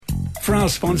for our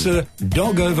sponsor,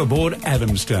 Dog Overboard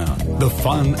Adamstown, the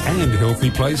fun and healthy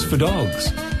place for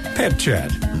dogs. Pet Chat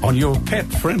on your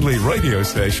pet-friendly radio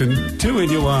station,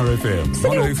 2NURFM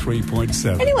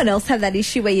 103.7. Anyone else have that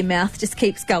issue where your mouth just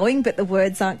keeps going but the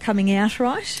words aren't coming out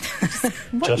right?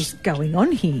 What is going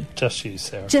on here? Just you,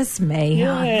 Sarah. Just me.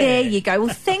 Yeah. Oh, there you go.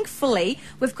 Well, thankfully,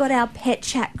 we've got our Pet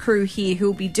Chat crew here who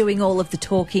will be doing all of the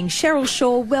talking. Cheryl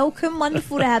Shaw, welcome.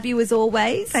 Wonderful to have you as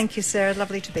always. Thank you, Sarah.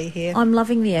 Lovely to be here. I'm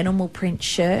loving the animal print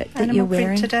shirt that Animal you're wearing.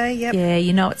 print today, yep. Yeah,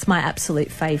 you know it's my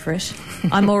absolute favourite.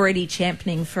 I'm already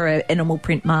championing for an animal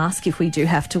print mask if we do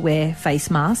have to wear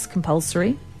face mask,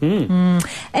 compulsory.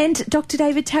 And Dr.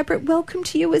 David Tabrett, welcome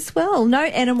to you as well. No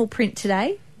animal print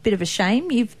today. Bit of a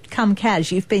shame. You've come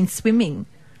cash. You've been swimming.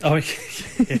 Oh,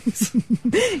 yes.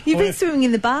 You've been swimming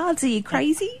in the baths. Are you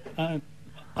crazy?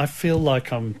 I feel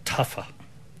like I'm tougher.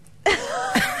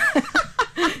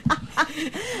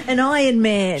 An Iron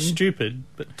Man. Stupid,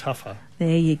 but tougher.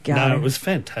 There you go. No, it was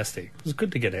fantastic. It was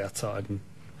good to get outside and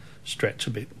stretch a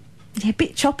bit. Yeah, a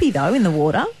bit choppy, though, in the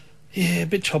water. Yeah, a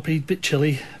bit choppy, a bit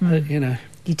chilly, but, you know.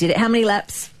 You did it. How many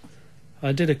laps?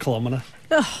 I did 1 kilometre.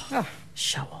 Oh,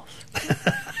 show off.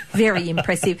 Very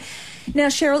impressive. Now,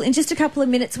 Cheryl, in just a couple of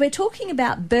minutes, we're talking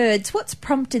about birds. What's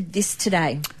prompted this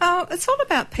today? Oh, it's all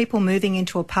about people moving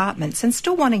into apartments and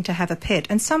still wanting to have a pet.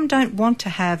 And some don't want to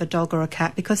have a dog or a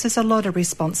cat because there's a lot of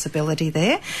responsibility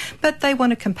there, but they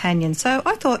want a companion. So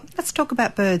I thought, let's talk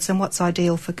about birds and what's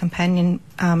ideal for companion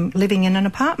living in an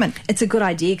apartment. It's a good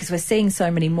idea because we're seeing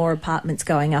so many more apartments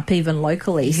going up, even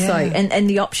locally. Yeah. So, and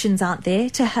the options aren't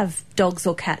there to have dogs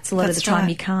or cats. A lot of the time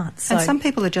you can't. So. And some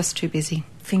people are just too busy.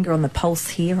 Finger on the pulse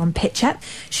here on Pet Chat.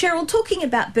 Cheryl, talking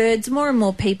about birds, more and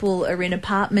more people are in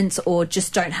apartments or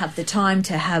just don't have the time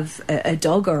to have a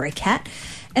dog or a cat,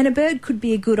 and a bird could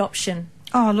be a good option.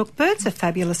 Oh, look, birds are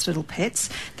fabulous little pets.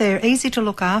 They're easy to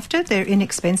look after. They're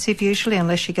inexpensive usually,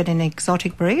 unless you get an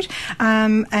exotic breed.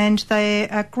 And they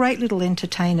are great little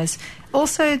entertainers.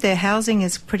 Also, their housing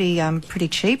is pretty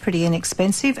cheap, pretty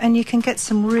inexpensive, and you can get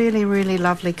some really, really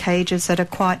lovely cages that are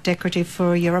quite decorative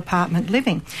for your apartment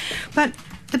living. But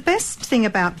the best thing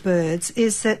about birds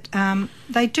is that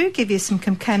they do give you some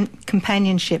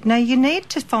companionship. Now, you need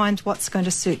to find what's going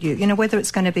to suit you, whether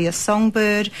it's going to be a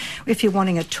songbird, if you're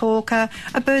wanting a talker,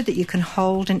 a bird that you can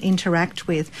hold and interact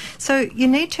with. So you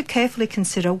need to carefully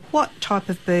consider what type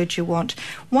of bird you want.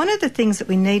 One of the things that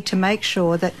we need to make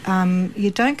sure that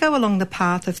you don't go along the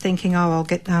path of thinking, oh, I'll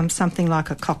get something like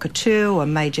a cockatoo or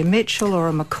Major Mitchell or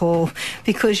a macaw,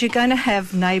 because you're going to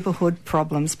have neighbourhood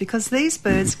problems, because these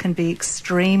birds can be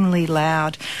extremely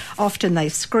loud. Often they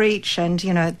screech and,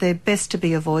 they're best to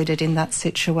be avoided in that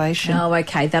situation. Oh,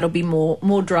 okay. That'll be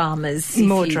more dramas if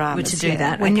more you dramas, were to do yeah.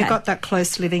 that. When okay. you've got that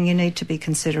close living, you need to be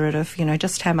considerate of,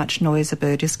 just how much noise a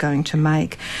bird is going to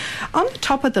make. On the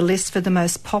top of the list for the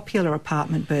most popular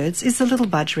apartment birds is the little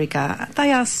budgerigar.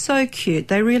 They are so cute.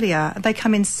 They really are. They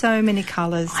come in so many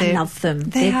colours. I love them.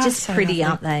 They're just so pretty,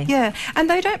 aren't they? Yeah, and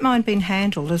they don't mind being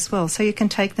handled as well, so you can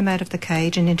take them out of the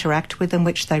cage and interact with them,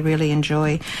 which they really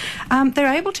enjoy.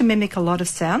 They're able to mimic a lot of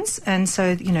sounds, and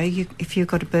so, if you've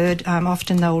got a bird,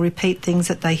 often they'll repeat things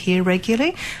that they hear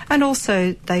regularly, and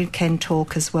also they can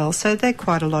talk as well, so they're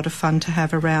quite a lot of fun to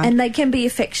have around. And they can be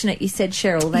affectionate, you said,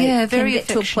 Cheryl. They very can get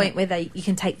affectionate. to a point where you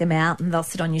can take them out and they'll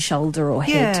sit on your shoulder or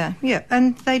head. Yeah,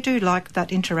 and they do like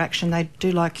that interaction. They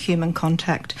do like human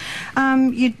contact.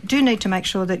 You do need to make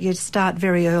sure that you start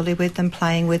very early with them,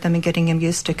 playing with them and getting them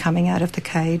used to coming out of the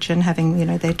cage and having,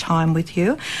 their time with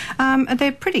you. And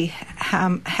they're pretty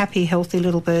happy, healthy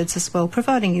little birds as well,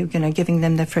 providing you, giving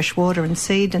them their fresh water and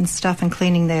seed and stuff and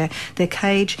cleaning their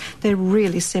cage. They're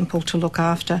really simple to look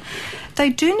after. They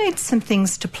do need some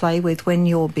things to play with when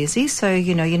you're busy, so,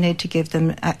 you need to give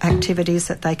them activities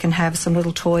that they can have, some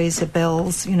little toys,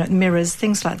 bells, mirrors,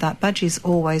 things like that. Budgies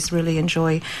always really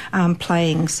enjoy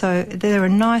playing, so they're a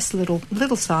nice little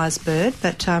size bird,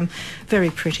 but very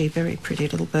pretty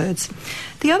little birds.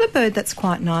 The other bird that's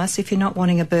quite nice, if you're not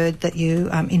wanting a bird that you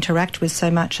interact with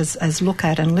so much as look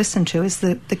at and listen to, is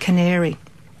the canary.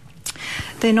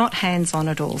 They're not hands-on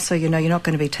at all, so you're not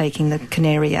going to be taking the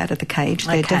canary out of the cage.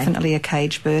 They're definitely a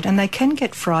cage bird, and they can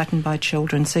get frightened by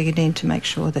children, so you need to make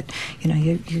sure that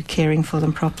you're caring for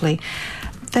them properly.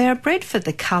 They are bred for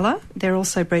the colour. They're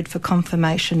also bred for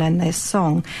conformation and their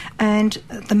song. And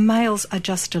the males are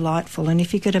just delightful. And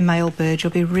if you get a male bird,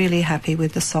 you'll be really happy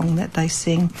with the song that they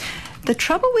sing. The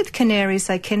trouble with canaries,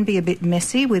 they can be a bit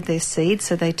messy with their seed,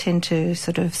 so they tend to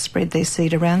sort of spread their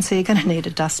seed around, so you're going to need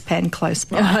a dustpan close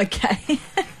by. Okay.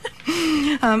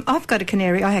 I've got a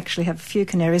canary. I actually have a few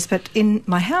canaries, but in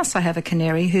my house I have a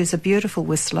canary who's a beautiful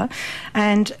whistler.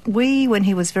 And when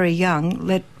he was very young,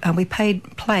 we played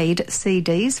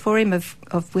CDs for him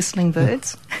of whistling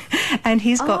birds. And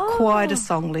he's got quite a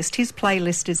song list. His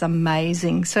playlist is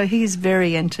amazing. So he's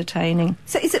very entertaining.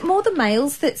 So is it more the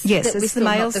males that Yes, that it's whistle, the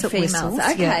males not the that females?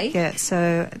 whistles. Okay. Yeah.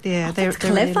 So, they're That's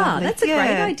clever. clever. That's a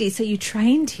great idea. So you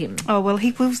trained him. Oh, well,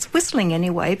 he was whistling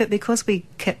anyway, but because we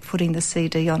kept putting the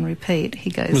CD on repeat, he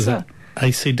goes... Was that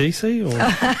AC/DC or?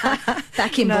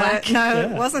 Back in black. No,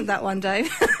 it wasn't that one,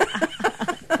 Dave.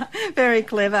 Very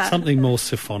clever. Something more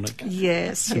symphonic.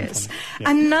 Yes. Yeah.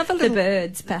 Another The little...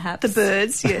 birds, perhaps. The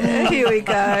birds, yeah. Here we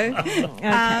go.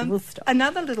 Okay, we'll stop.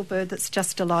 Another little bird that's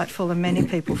just delightful and many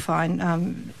people find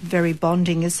very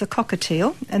bonding is the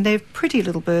cockatiel, and they're a pretty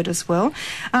little bird as well.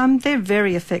 They're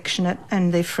very affectionate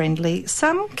and they're friendly.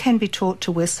 Some can be taught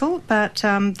to whistle, but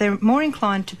they're more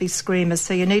inclined to be screamers,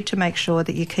 so you need to make sure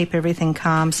that you keep everything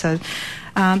calm. So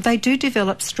they do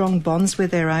develop strong bonds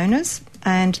with their owners,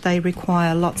 and they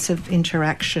require lots of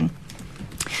interaction.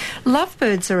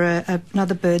 Lovebirds are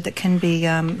another bird that can be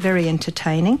very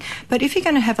entertaining, but if you're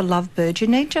going to have a lovebird, you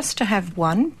need just to have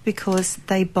one because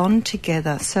they bond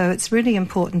together. So it's really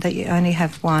important that you only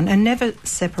have one and never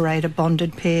separate a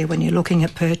bonded pair when you're looking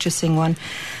at purchasing one.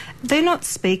 They're not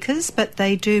speakers, but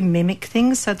they do mimic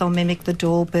things, so they'll mimic the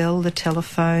doorbell, the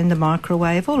telephone, the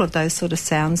microwave, all of those sort of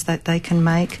sounds that they can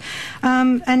make.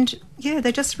 And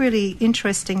they're just really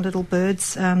interesting little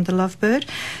birds, the lovebird.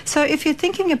 So if you're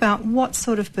thinking about what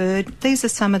sort of bird, these are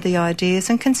some of the ideas,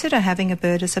 and consider having a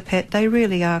bird as a pet. They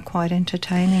really are quite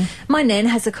entertaining. My nan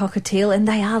has a cockatiel and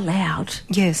they are loud.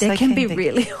 Yes, they can be be.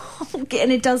 really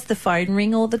and it does the phone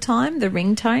ring all the time, the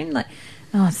ringtone.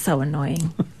 It's so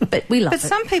annoying. But we love it. But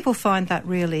some people find that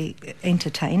really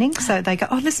entertaining, so they go,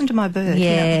 listen to my bird.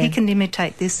 Yeah. He can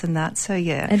imitate this and that, so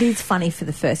yeah. It is funny for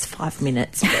the first 5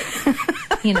 minutes, but,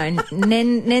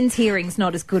 Nen's hearing's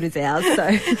not as good as ours,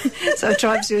 so... So it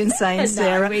drives you insane, No,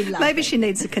 Sarah. we love Maybe it. she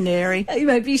needs a canary.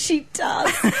 Maybe she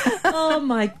does. Oh,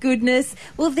 my goodness.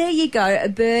 Well, there you go. A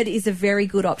bird is a very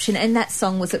good option. And that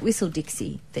song, was it Whistle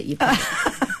Dixie that you played?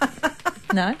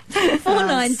 No?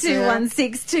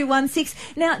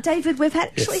 49216216. Now, David, we've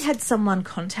actually had someone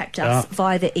contact us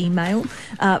via the email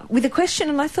with a question,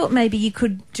 and I thought maybe you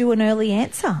could do an early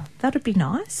answer. That would be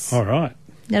nice. All right.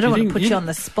 Now, I don't want to put you on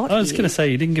the spot. I was here. going to say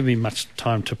you didn't give me much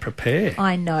time to prepare.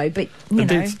 I know, but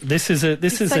This is you're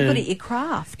so good at your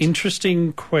craft.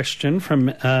 Interesting question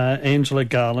from Angela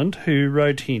Garland, who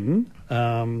wrote in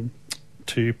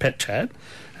to Pet Chat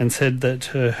and said that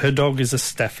her dog is a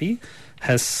Staffy,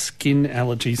 has skin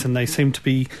allergies, and they seem to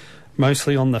be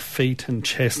mostly on the feet and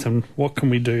chest, and what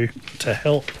can we do to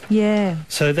help? Yeah.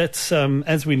 So that's,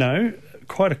 as we know,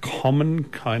 quite a common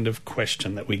kind of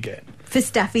question that we get. For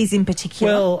staffies in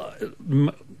particular? Well,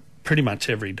 pretty much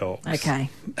every dog. Okay.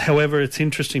 However, it's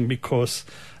interesting because,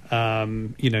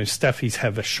 staffies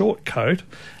have a short coat,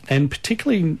 and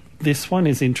particularly this one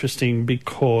is interesting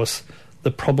because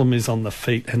the problem is on the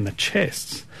feet and the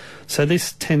chests. So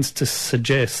this tends to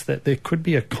suggest that there could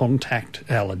be a contact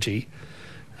allergy,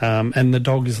 and the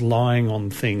dog is lying on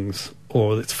things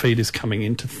or its feet is coming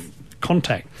into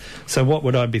contact. So what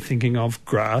would I be thinking of?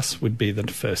 Grass would be the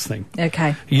first thing.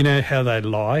 Okay. You know how they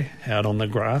lie out on the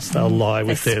grass? They'll lie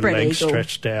with their spread legs eagle.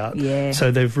 stretched out. Yeah. So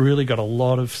they've really got a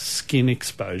lot of skin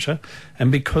exposure.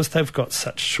 And because they've got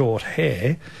such short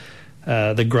hair,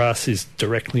 the grass is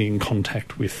directly in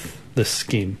contact with the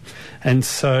skin. And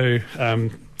so,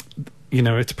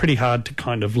 it's pretty hard to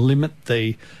kind of limit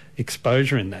the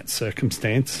exposure in that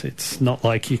circumstance. It's not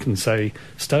like you can say,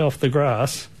 stay off the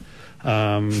grass,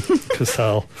 because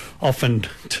they'll often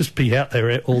just be out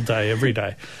there all day, every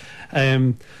day.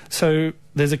 So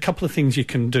there's a couple of things you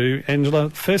can do, Angela.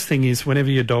 First thing is, whenever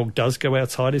your dog does go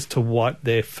outside, is to wipe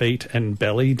their feet and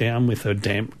belly down with a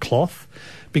damp cloth,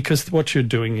 because what you're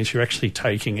doing is you're actually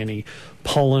taking any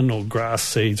pollen or grass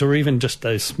seeds or even just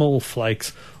those small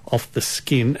flakes off the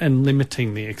skin and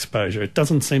limiting the exposure. It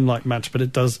doesn't seem like much, but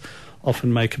it does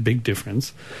often make a big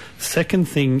difference. Second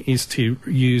thing is to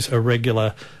use a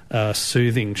regular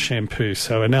soothing shampoo.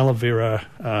 So an aloe vera,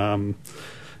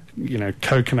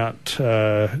 coconut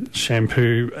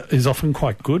shampoo is often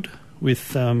quite good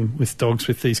with dogs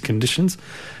with these conditions.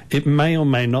 It may or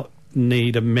may not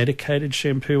need a medicated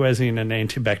shampoo, as in an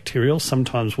antibacterial.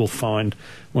 Sometimes we'll find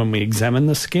when we examine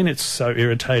the skin, it's so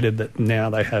irritated that now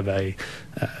they have a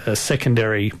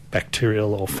secondary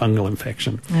bacterial or fungal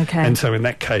infection. Okay. And so in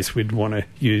that case, we'd want to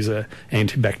use an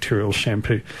antibacterial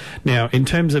shampoo. Now, in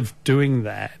terms of doing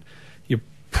that, you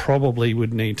probably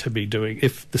would need to be doing,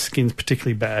 if the skin's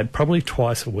particularly bad, probably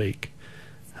twice a week.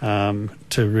 to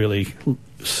really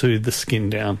soothe the skin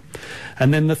down.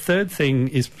 And then the third thing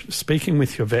is, speaking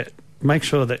with your vet, make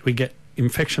sure that we get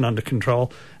infection under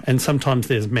control, and sometimes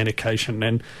there's medication,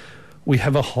 and we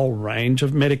have a whole range of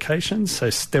medications. So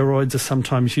steroids are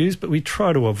sometimes used, but we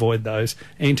try to avoid those.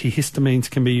 Antihistamines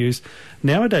can be used.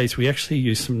 Nowadays, we actually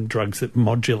use some drugs that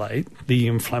modulate the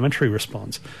inflammatory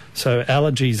response. So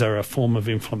allergies are a form of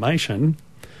inflammation.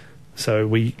 So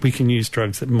we can use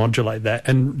drugs that modulate that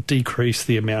and decrease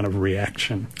the amount of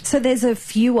reaction. So there's a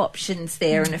few options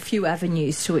there and a few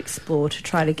avenues to explore to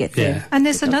try to get there. And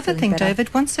there's another thing,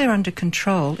 David, once they're under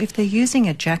control, if they're using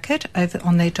a jacket over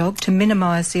on their dog to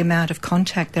minimise the amount of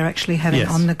contact they're actually having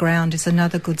on the ground is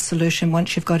another good solution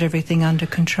once you've got everything under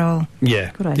control.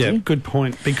 Yeah, good idea. Yeah, good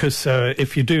point. Because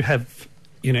if you do have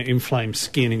inflamed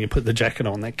skin and you put the jacket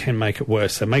on, that can make it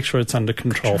worse. So make sure it's under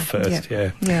control first.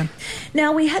 Yeah.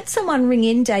 Now, we had someone ring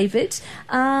in, David,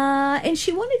 and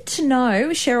she wanted to know,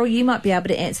 Cheryl, you might be able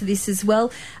to answer this as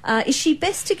well, is she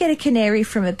best to get a canary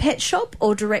from a pet shop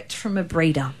or direct from a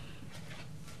breeder?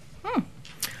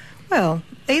 Well,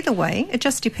 either way, it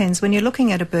just depends. When you're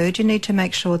looking at a bird, you need to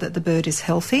make sure that the bird is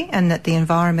healthy and that the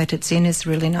environment it's in is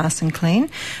really nice and clean.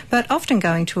 But often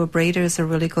going to a breeder is a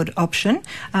really good option.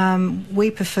 We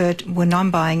prefer, when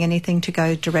I'm buying anything, to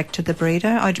go direct to the breeder.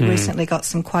 I recently got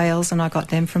some quails and I got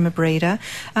them from a breeder.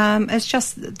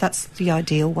 That's the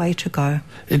ideal way to go.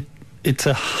 It's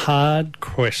a hard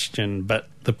question, but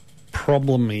the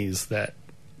problem is that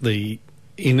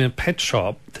in a pet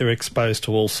shop, they're exposed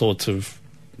to all sorts of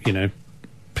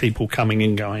people coming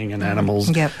and going and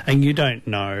animals. Yep. And you don't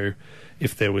know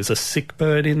if there was a sick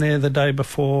bird in there the day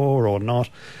before or not.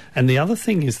 And the other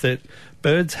thing is that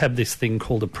birds have this thing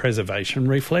called a preservation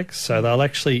reflex. So they'll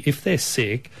actually, if they're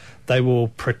sick, they will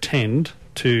pretend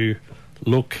to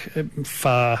look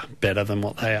far better than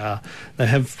what they are. They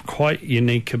have quite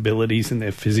unique abilities in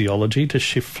their physiology to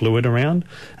shift fluid around.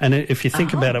 And if you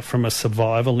think about it from a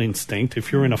survival instinct,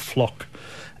 if you're in a flock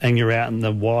and you're out in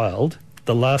the wild,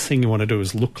 the last thing you want to do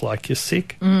is look like you're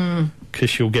sick,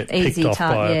 because you'll get picked off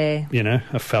by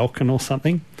a falcon or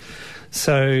something.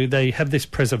 So they have this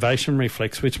preservation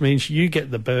reflex, which means you get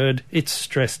the bird, it's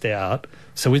stressed out,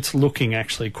 so it's looking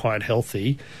actually quite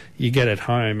healthy. You get it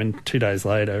home and 2 days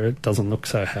later it doesn't look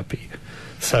so happy.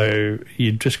 So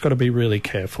you've just got to be really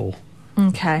careful.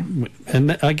 Okay.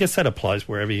 And I guess that applies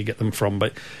wherever you get them from,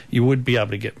 but you would be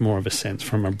able to get more of a sense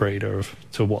from a breeder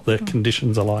to what their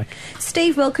conditions are like.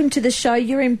 Steve, welcome to the show.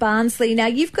 You're in Barnsley. Now,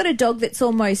 you've got a dog that's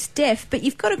almost deaf, but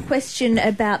you've got a question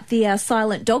about the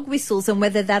silent dog whistles and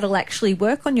whether that'll actually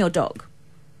work on your dog.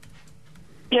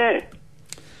 Yeah.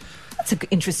 That's an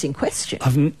interesting question.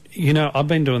 I've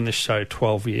been doing this show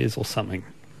 12 years or something,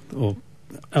 or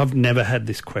I've never had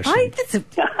this question. That's a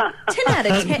 10 out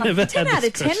of 10. 10 out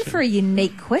of 10 for a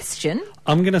unique question.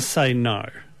 I'm going to say no.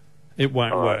 It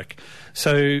won't work.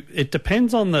 So it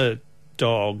depends on the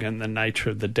dog and the nature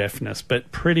of the deafness,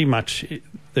 but pretty much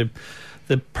the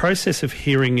process of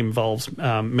hearing involves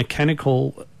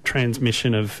mechanical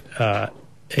transmission of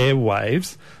air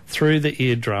waves through the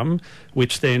eardrum,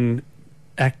 which then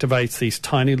activates these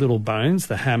tiny little bones,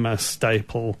 the hammer,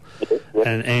 staple,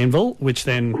 and anvil, which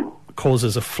then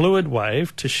causes a fluid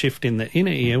wave to shift in the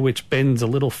inner ear, which bends a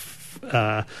little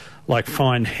like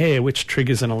fine hair, which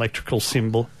triggers an electrical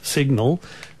signal,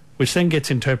 which then gets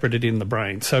interpreted in the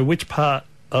brain. So which part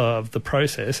of the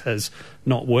process has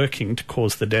not working to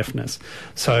cause the deafness?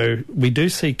 So we do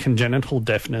see congenital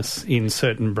deafness in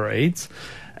certain breeds,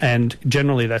 and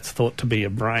generally that's thought to be a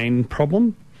brain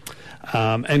problem.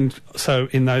 And so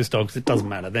in those dogs, it doesn't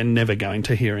matter. They're never going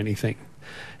to hear anything.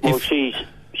 Well, she's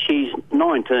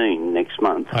 19 next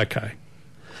month. Okay.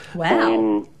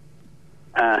 Wow.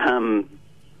 And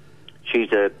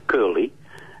she's a curly,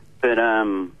 but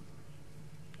I'm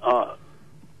a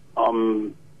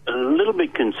little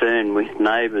bit concerned with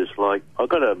neighbours. Like, I've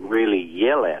got to really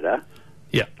yell at her,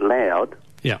 loud,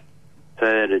 for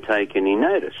her to take any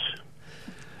notice.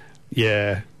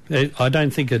 Yeah, I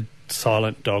don't think a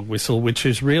silent dog whistle, which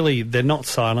is really, they're not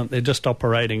silent, they're just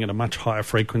operating at a much higher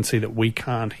frequency that we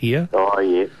can't hear. Oh,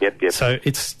 yeah, yep. So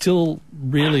it still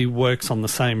really works on the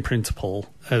same principle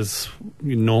as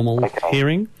normal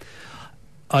hearing.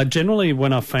 Generally,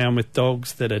 when I've found with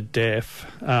dogs that are deaf,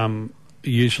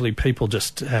 usually people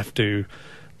just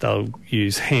they'll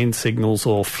use hand signals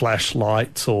or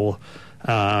flashlights or,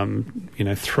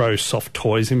 throw soft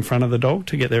toys in front of the dog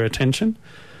to get their attention.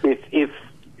 If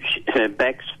her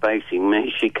back's facing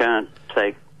me, she can't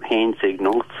take hand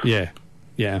signals. Yeah.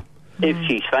 If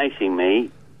she's facing me,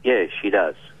 she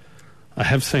does. I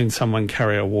have seen someone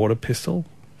carry a water pistol.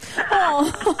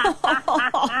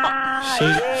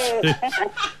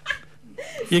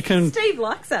 You can Steve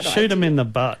likes that shoot them idea. in the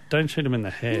butt. Don't shoot them in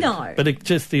the head. No. But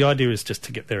the idea is just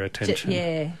to get their attention.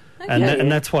 Yeah. Okay.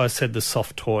 And that's why I said the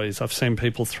soft toys. I've seen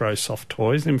people throw soft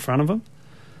toys in front of them.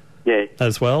 Yeah.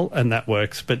 As well, and that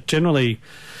works. But generally,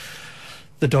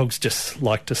 the dogs just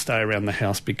like to stay around the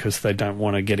house because they don't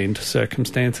want to get into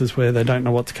circumstances where they don't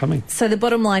know what's coming. So the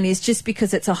bottom line is, just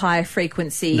because it's a higher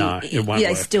frequency, no, it won't they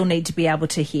work. still need to be able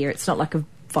to hear. It's not like a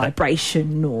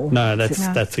vibration or... No,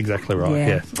 that's exactly right,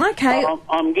 yeah. Okay.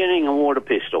 I'm getting a water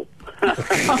pistol.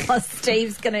 Oh,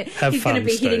 Steve's going to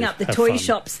be hitting up the toy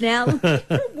shops now.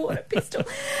 Water pistol.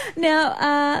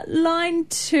 Now, line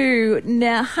 2.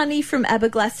 Now, Honey from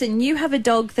Aberglasslyn, you have a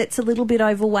dog that's a little bit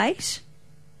overweight.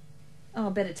 Oh, I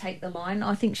better take the line.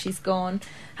 I think she's gone.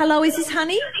 Hello, is this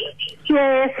Honey?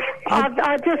 Yes,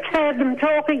 I just heard them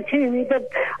talking to me, but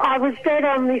I was dead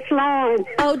on this line.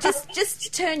 Oh,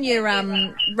 just turn your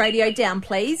radio down,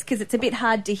 please, because it's a bit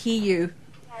hard to hear you.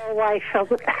 Away from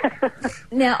it.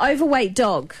 Now, overweight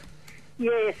dog.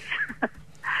 Yes.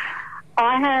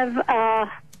 I have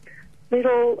a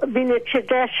little miniature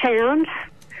dachshund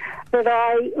that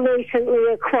I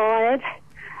recently acquired,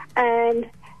 and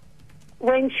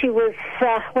when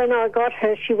I got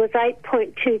her, she was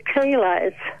 8.2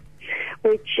 kilos,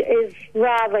 which is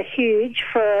rather huge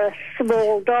for a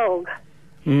small dog.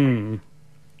 Mm.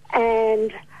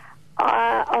 And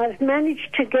I've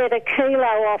managed to get a kilo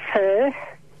off her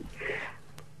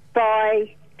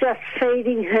by just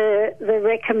feeding her the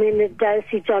recommended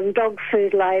dosage on dog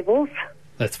food labels.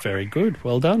 That's very good.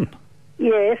 Well done.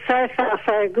 Yeah, so far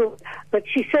so good. But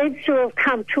she seems to have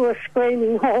come to a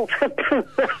screaming halt Okay.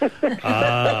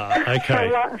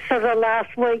 for the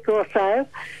last week or so.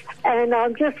 And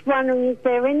I'm just wondering, is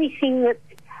there anything that's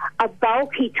a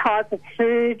bulky type of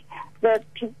food that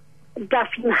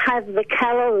doesn't have the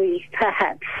calories,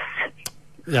 perhaps?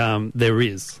 There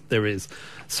is.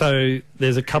 So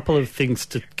there's a couple of things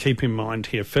to keep in mind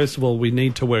here. First of all, we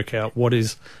need to work out what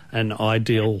is an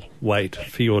ideal weight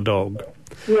for your dog.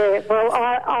 Yeah, well,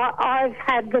 I've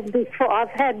had them before. I've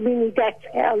had mini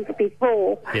dachshunds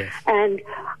before, yes. And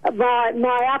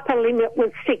my upper limit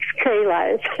was 6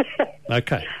 kilos.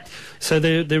 Okay, so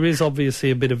there is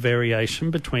obviously a bit of variation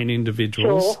between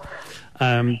individuals.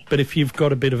 Sure. But if you've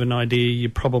got a bit of an idea, you're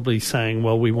probably saying,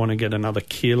 well, we want to get another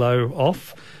kilo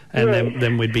off, and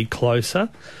then we'd be closer.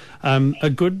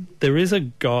 There is a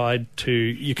guide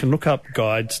you can look up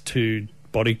guides to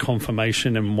body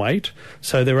conformation and weight.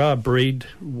 So there are breed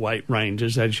weight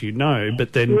ranges, as you know,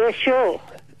 but then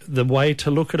the way to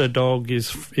look at a dog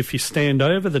is if you stand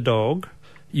over the dog,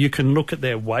 you can look at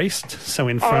their waist, so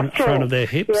in front of their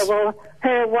hips. Yeah, well,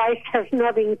 her waist has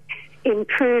not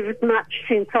improved much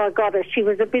since I got her. She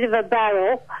was a bit of a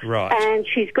barrel, right? And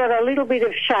she's got a little bit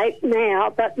of shape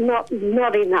now, but not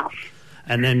enough.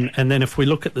 And then if we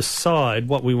look at the side,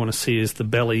 what we want to see is the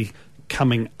belly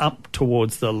coming up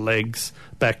towards the legs,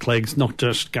 back legs, not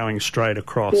just going straight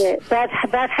across. Yeah,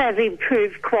 that has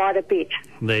improved quite a bit.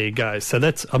 There you go. So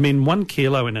 1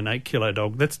 kilo in an 8 kilo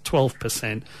dog, that's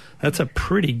 12%. That's a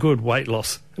pretty good weight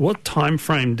loss. What time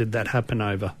frame did that happen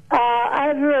over?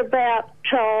 Over about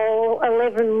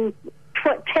 10,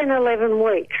 11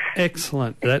 weeks.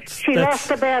 Excellent. She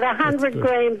lost about 100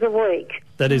 grams a week.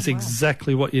 That is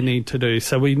exactly what you need to do.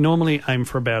 So we normally aim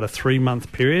for about a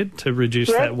 3-month period to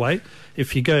reduce that weight.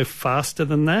 If you go faster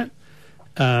than that,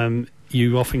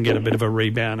 you often get a bit of a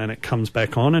rebound and it comes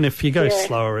back on. And if you go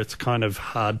slower, it's kind of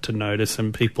hard to notice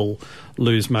and people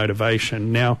lose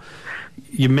motivation. Now,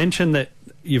 you mentioned that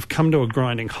you've come to a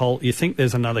grinding halt. You think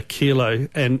there's another kilo,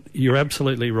 and you're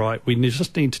absolutely right. We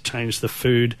just need to change the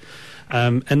food.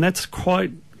 And that's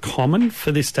quite common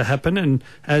for this to happen. And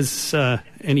as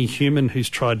any human who's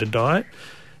tried to diet,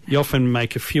 you often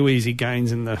make a few easy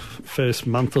gains in the first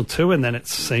month or two, and then it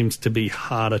seems to be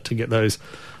harder to get those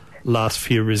last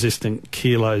few resistant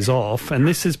kilos off. And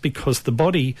this is because the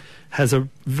body has a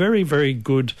very, very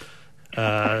good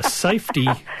safety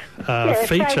feature.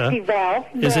 Safety valve.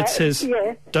 Is it says,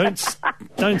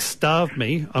 don't starve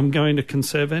me, I'm going to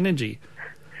conserve energy.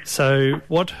 So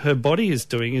what her body is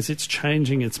doing is it's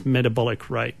changing its metabolic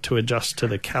rate to adjust to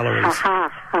the calories.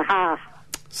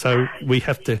 So we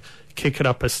have to kick it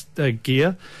up a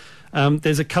gear.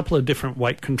 There's a couple of different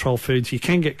weight control foods. You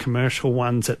can get commercial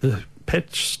ones at the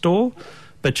pet store,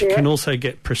 but you can also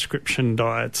get prescription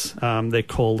diets. They're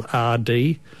called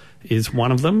RD is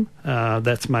one of them.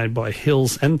 That's made by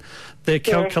Hills, and they're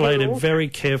calculated very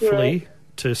carefully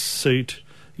to suit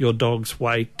your dog's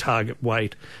weight, target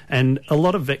weight. And a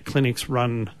lot of vet clinics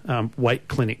run weight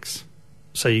clinics.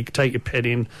 So you take your pet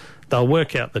in, they'll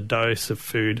work out the dose of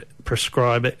food,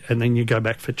 prescribe it, and then you go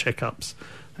back for checkups.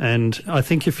 And I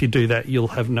think if you do that, you'll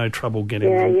have no trouble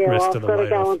getting the rest of the weight off. Yeah, I've got to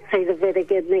go and see the vet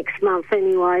again next month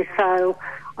anyway, so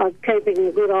I'm keeping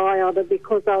a good eye on her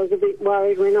because I was a bit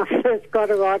worried when I first got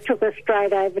her. I took her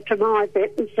straight over to my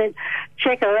vet and said,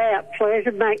 check her out, please,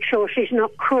 and make sure she's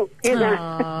not crook, you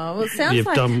know. Well, it sounds You've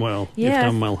done well. Yeah, You've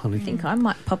done well, honey. I think I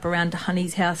might pop around to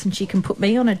Honey's house and she can put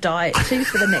me on a diet too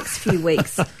for the next few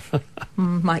weeks.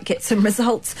 Might get some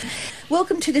results.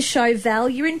 Welcome to the show, Val.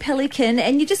 You're in Pelican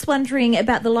and you're just wondering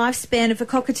about the lifespan of a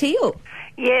cockatiel.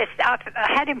 Yes, I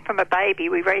had him from a baby.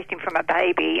 We raised him from a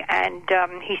baby, and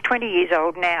he's 20 years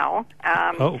old now.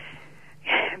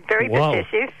 Very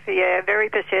possessive. Yeah, very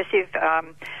possessive.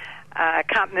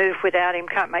 Can't move without him,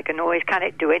 can't make a noise,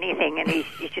 can't do anything, and he's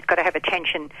just got to have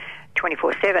attention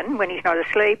 24/7 when he's not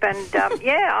asleep. And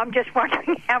I'm just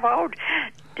wondering how old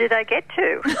do they get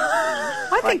to?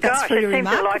 I think that's pretty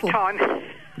remarkable. It seems a lifetime.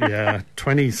 Yeah,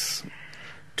 20's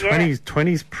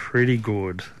pretty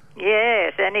good.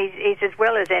 Yes, and he's as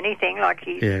well as anything. Like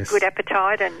he's good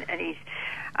appetite, and he's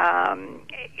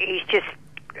just,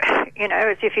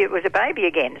 as if it was a baby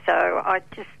again. So I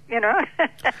just,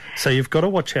 So you've got to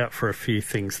watch out for a few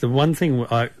things. The one thing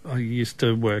I used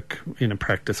to work in a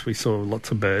practice, we saw lots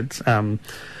of birds,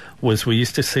 was we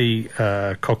used to see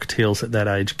cockatiels at that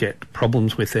age get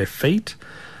problems with their feet,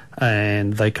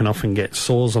 and they can often get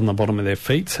sores on the bottom of their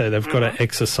feet, so they've got to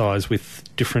exercise with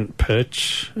different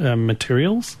perch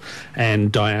materials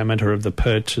and diameter of the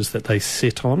perches that they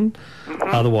sit on.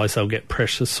 Otherwise they'll get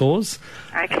pressure sores.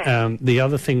 Okay. The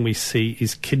other thing we see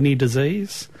is kidney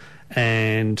disease,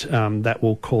 and that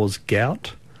will cause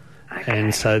gout. Okay.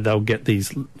 And so they'll get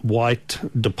these white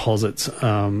deposits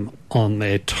on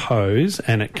their toes,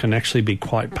 and it can actually be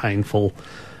quite painful.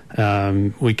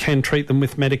 We can treat them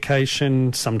with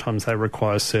medication. Sometimes they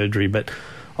require surgery, but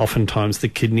oftentimes the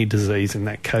kidney disease in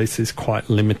that case is quite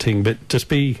limiting. But just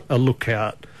be a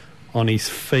lookout on his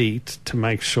feet to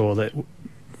make sure that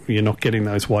you're not getting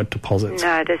those white deposits.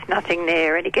 No, there's nothing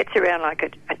there, and he gets around like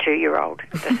a 2-year-old,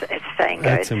 as the saying goes.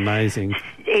 That's amazing.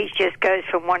 He just goes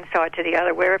from one side to the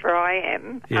other wherever I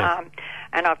am,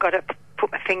 and I've got to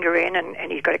put my finger in,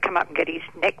 and he's got to come up and get his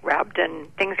neck rubbed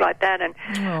and things like that.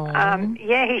 And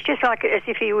he's just like as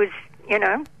if he was,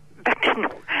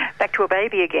 back to a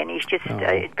baby again. He's just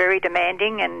very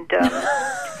demanding and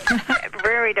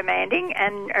very demanding,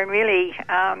 and really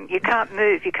you can't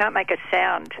move, you can't make a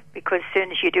sound, because as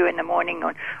soon as you do in the morning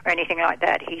or anything like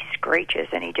that, he screeches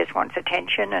and he just wants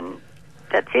attention, and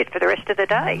that's it for the rest of the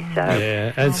day. So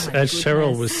as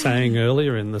Cheryl was saying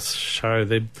earlier in this show,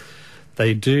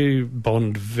 they do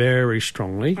bond very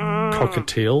strongly,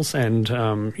 cockatiels, and,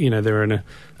 they're an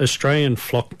Australian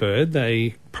flock bird.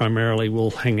 They primarily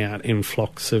will hang out in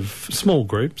flocks of small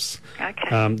groups.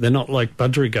 Okay. They're not like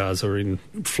budgerigars are in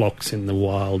flocks in the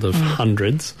wild of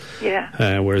hundreds,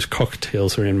 whereas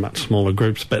cockatiels are in much smaller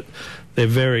groups, but they're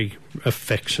very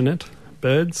affectionate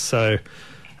birds, so...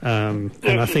 and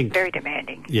I think very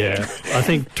demanding. Yeah, I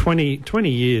think 20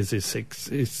 years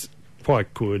is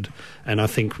quite good, and I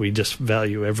think we just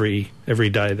value every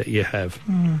day that you have.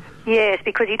 Yes,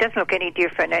 because he doesn't look any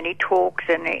different, and he talks,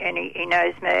 and he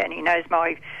knows me, and he knows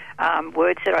my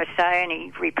words that I say, and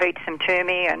he repeats them to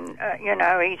me, and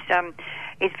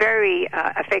he's very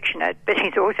affectionate, but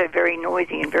he's also very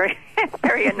noisy and very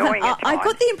very annoying at times. I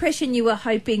got the impression you were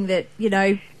hoping that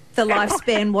the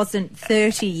lifespan wasn't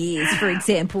 30 years, for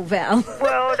example, Val.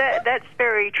 Well, that's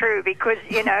very true, because,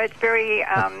 it's very...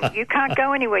 you can't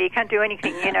go anywhere, you can't do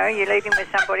anything, you leave him with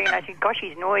somebody and I think, gosh,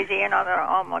 he's noisy, and I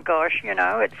thought, oh, my gosh,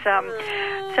 it's...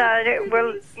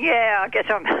 I guess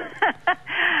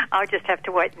I'll just have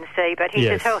to wait and see, but he's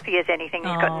as healthy as anything.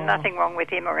 He's got nothing wrong with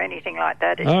him or anything like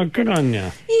that. Good on you.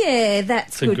 Yeah,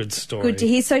 that's a good story. Good to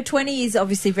hear. So 20 is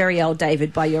obviously very old,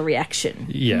 David, by your reaction.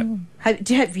 Yeah.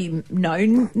 Have you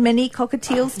known many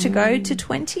cockatiels to go to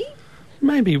 20?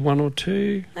 Maybe one or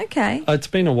two. Okay. It's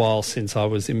been a while since I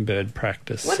was in bird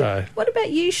practice. What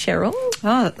about you, Cheryl?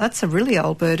 Oh, that's a really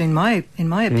old bird in my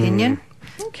opinion.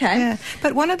 Okay. Yeah.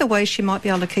 But one of the ways she might be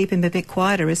able to keep him a bit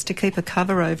quieter is to keep a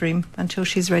cover over him until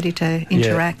she's ready to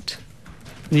interact.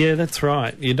 Yeah, that's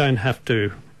right. You don't have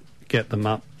to get them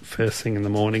up first thing in the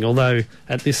morning, although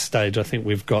at this stage I think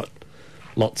we've got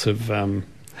lots of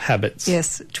habits.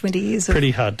 Yes, 20 years. Pretty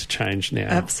hard to change now.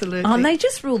 Absolutely. And they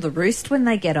just rule the roost when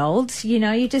they get old.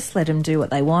 You just let them do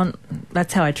what they want.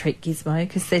 That's how I treat Gizmo,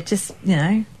 because they're just,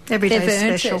 Every they've day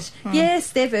earned special. it. Yes,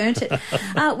 they've earned it.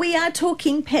 We are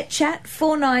talking Pet Chat,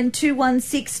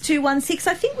 49216216.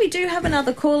 I think we do have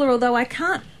another caller, although I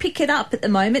can't pick it up at the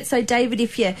moment. So, David,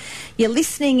 if you're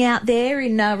listening out there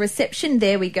in reception,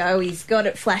 there we go. He's got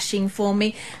it flashing for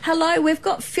me. Hello, we've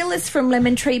got Phyllis from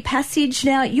Lemon Tree Passage.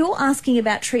 Now, you're asking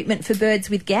about treatment for birds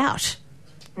with gout.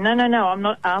 No, I'm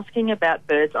not asking about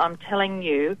birds. I'm telling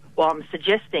you, I'm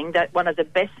suggesting that one of the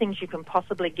best things you can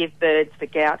possibly give birds for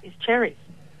gout is cherries.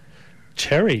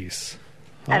 Cherries?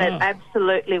 And it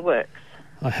absolutely works.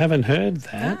 I haven't heard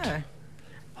that.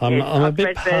 No. I'm a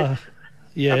bit...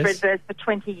 Yes. I've bred birds for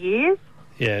 20 years.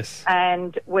 Yes.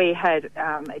 And we had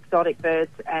exotic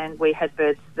birds, and we had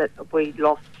birds that we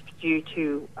lost due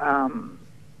to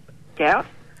gout.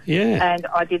 Yeah. And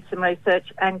I did some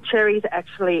research, and cherries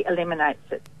actually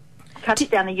eliminates it. Cuts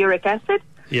down the uric acid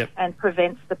and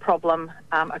prevents the problem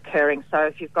occurring. So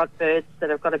if you've got birds that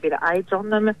have got a bit of age on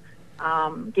them,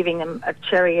 giving them a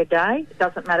cherry a day, it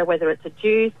doesn't matter whether it's a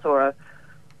juice or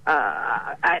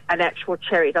an actual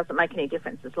cherry, it doesn't make any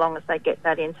difference as long as they get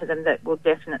that into them. That will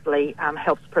definitely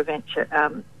helps prevent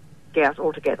gout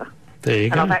altogether. There you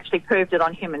go. And I've actually proved it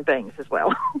on human beings as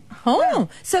well. Oh,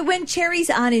 so when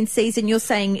cherries aren't in season, you're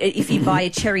saying if you buy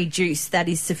a cherry juice, that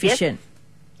is sufficient?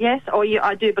 Yes, or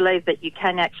I do believe that you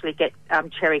can actually get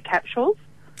cherry capsules.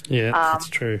 Yeah, that's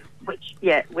true. Which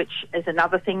is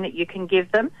another thing that you can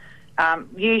give them.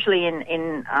 Usually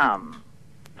in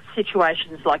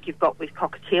situations like you've got with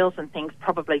cockatiels and things,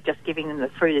 probably just giving them the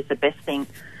fruit is the best thing.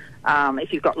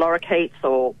 If you've got lorikeets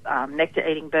or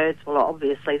nectar-eating birds, well,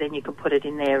 obviously then you can put it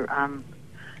in their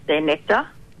nectar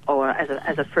or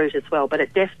as a fruit as well. But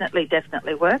it definitely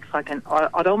works.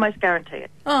 I'd almost guarantee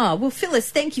it. Oh, well,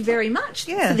 Phyllis, thank you very much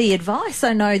for the advice.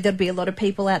 I know there'll be a lot of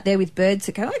people out there with birds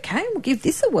that go, okay, we'll give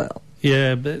this a whirl.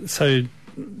 Yeah, but so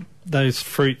those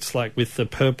fruits, like with the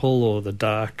purple or the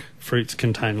dark fruits,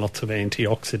 contain lots of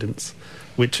antioxidants,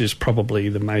 which is probably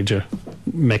the major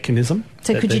mechanism.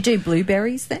 So could you do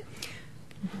blueberries then?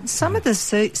 Some of the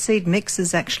seed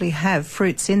mixes actually have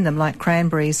fruits in them, like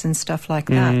cranberries and stuff like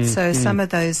that. So some of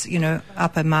those,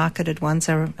 upper marketed ones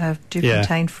do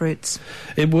contain fruits.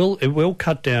 It will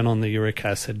cut down on the uric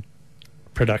acid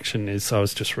production. I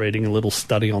was just reading a little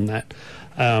study on that.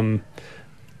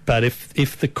 But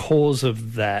if the cause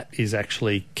of that is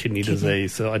actually kidney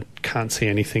disease, so I can't see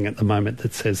anything at the moment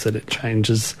that says that it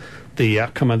changes the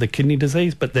outcome of the kidney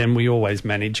disease. But then we always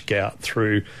manage gout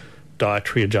through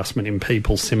dietary adjustment in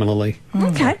people similarly.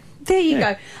 Okay, there you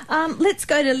go. Let's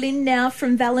go to Lynn now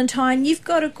from Valentine. You've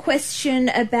got a question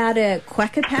about a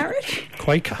quacker parrot?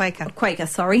 Quaker,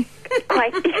 sorry.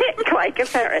 Quaker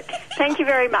parrot. Thank you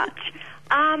very much.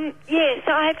 Yes,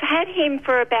 I've had him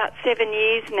for about 7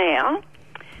 years now.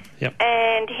 Yep.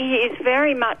 And he is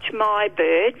very much my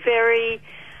bird, very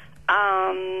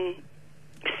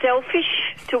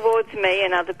selfish towards me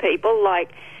and other people.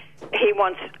 Like, he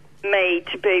wants me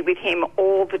to be with him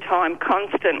all the time,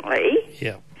 constantly.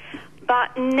 Yeah.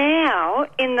 But now,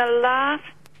 in the last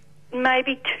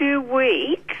maybe 2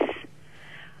 weeks,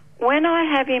 when I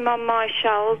have him on my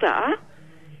shoulder,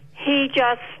 he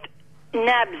just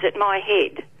nabs at my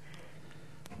head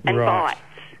and bites.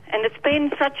 And it's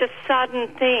been such a sudden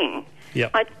thing.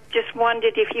 Yep. I just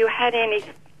wondered if you had any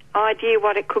idea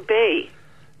what it could be.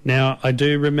 Now, I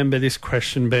do remember this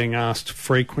question being asked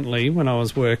frequently when I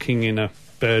was working in a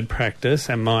bird practice,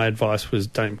 and my advice was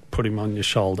don't put him on your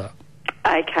shoulder.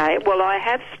 Okay, well, I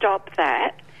have stopped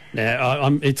that. Now,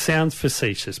 it sounds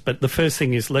facetious, but the first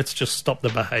thing is let's just stop the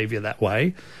behaviour that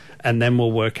way, and then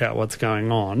we'll work out what's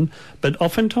going on. But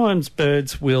oftentimes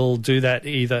birds will do that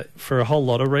either for a whole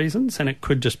lot of reasons, and it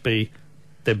could just be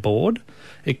they're bored.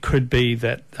 It could be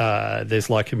that there's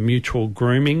like a mutual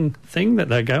grooming thing that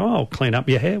they go, I'll clean up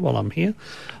your hair while I'm here.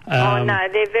 Oh, no,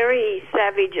 they're very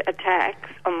savage attacks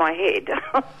on my head.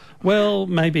 Well,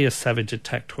 maybe a savage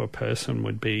attack to a person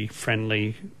would be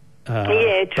friendly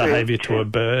behaviour to a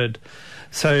bird.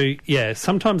 So, yeah,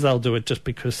 sometimes they'll do it just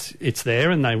because it's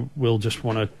there and they will just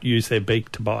want to use their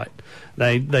beak to bite.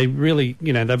 They really,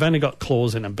 they've only got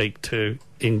claws and a beak to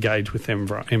engage with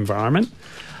the environment.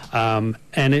 And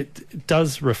it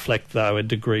does reflect, though, a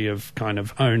degree of kind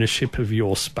of ownership of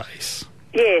your space.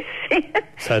 Yes.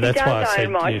 So that's why I said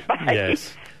my space.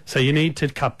 Yes. So you need to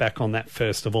cut back on that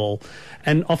first of all.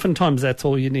 And oftentimes that's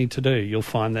all you need to do. You'll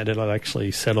find that it'll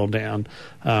actually settle down.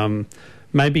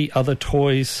 Maybe other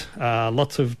toys,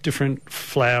 lots of different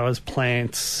flowers,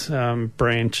 plants,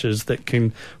 branches that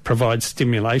can provide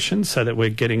stimulation so that we're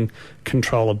getting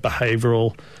control of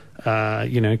behavioural,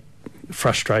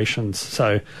 frustrations.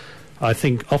 So I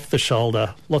think off the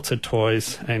shoulder, lots of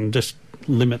toys, and just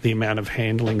limit the amount of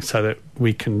handling so that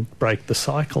we can break the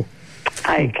cycle.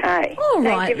 Okay. All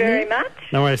right. Thank you very much.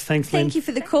 No worries. Thanks, Lynn. Thank you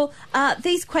for the call.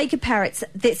 These Quaker parrots,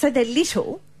 they're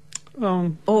little,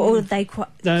 or are they quite?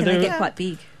 Can they get quite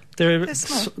big?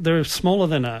 They're smaller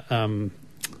than a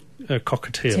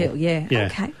cockatiel. Yeah.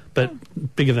 Okay.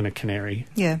 But bigger than a canary.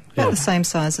 Yeah. About the same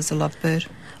size as a lovebird.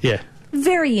 Yeah.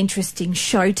 Very interesting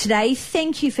show today.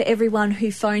 Thank you for everyone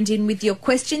who phoned in with your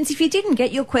questions. If you didn't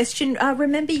get your question,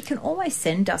 remember you can always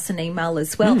send us an email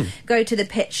as well. Go to the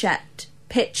Pet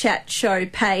Chat Show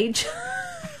page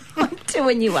on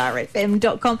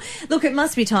 2NURFM.com. Look, it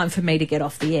must be time for me to get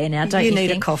off the air now, don't you think? You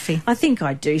need a coffee. I think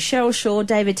I do. Cheryl Shaw,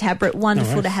 David Tabrett,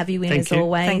 wonderful to have you in as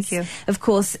always. Thank you. Of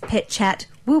course, Pet Chat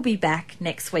will be back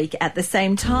next week at the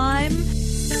same time.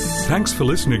 Thanks for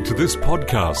listening to this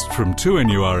podcast from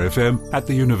 2NURFM at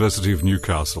the University of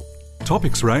Newcastle.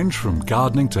 Topics range from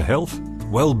gardening to health,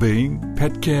 well-being,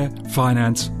 pet care,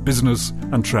 finance, business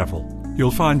and travel.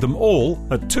 You'll find them all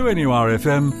at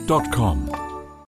 2NURFM.com.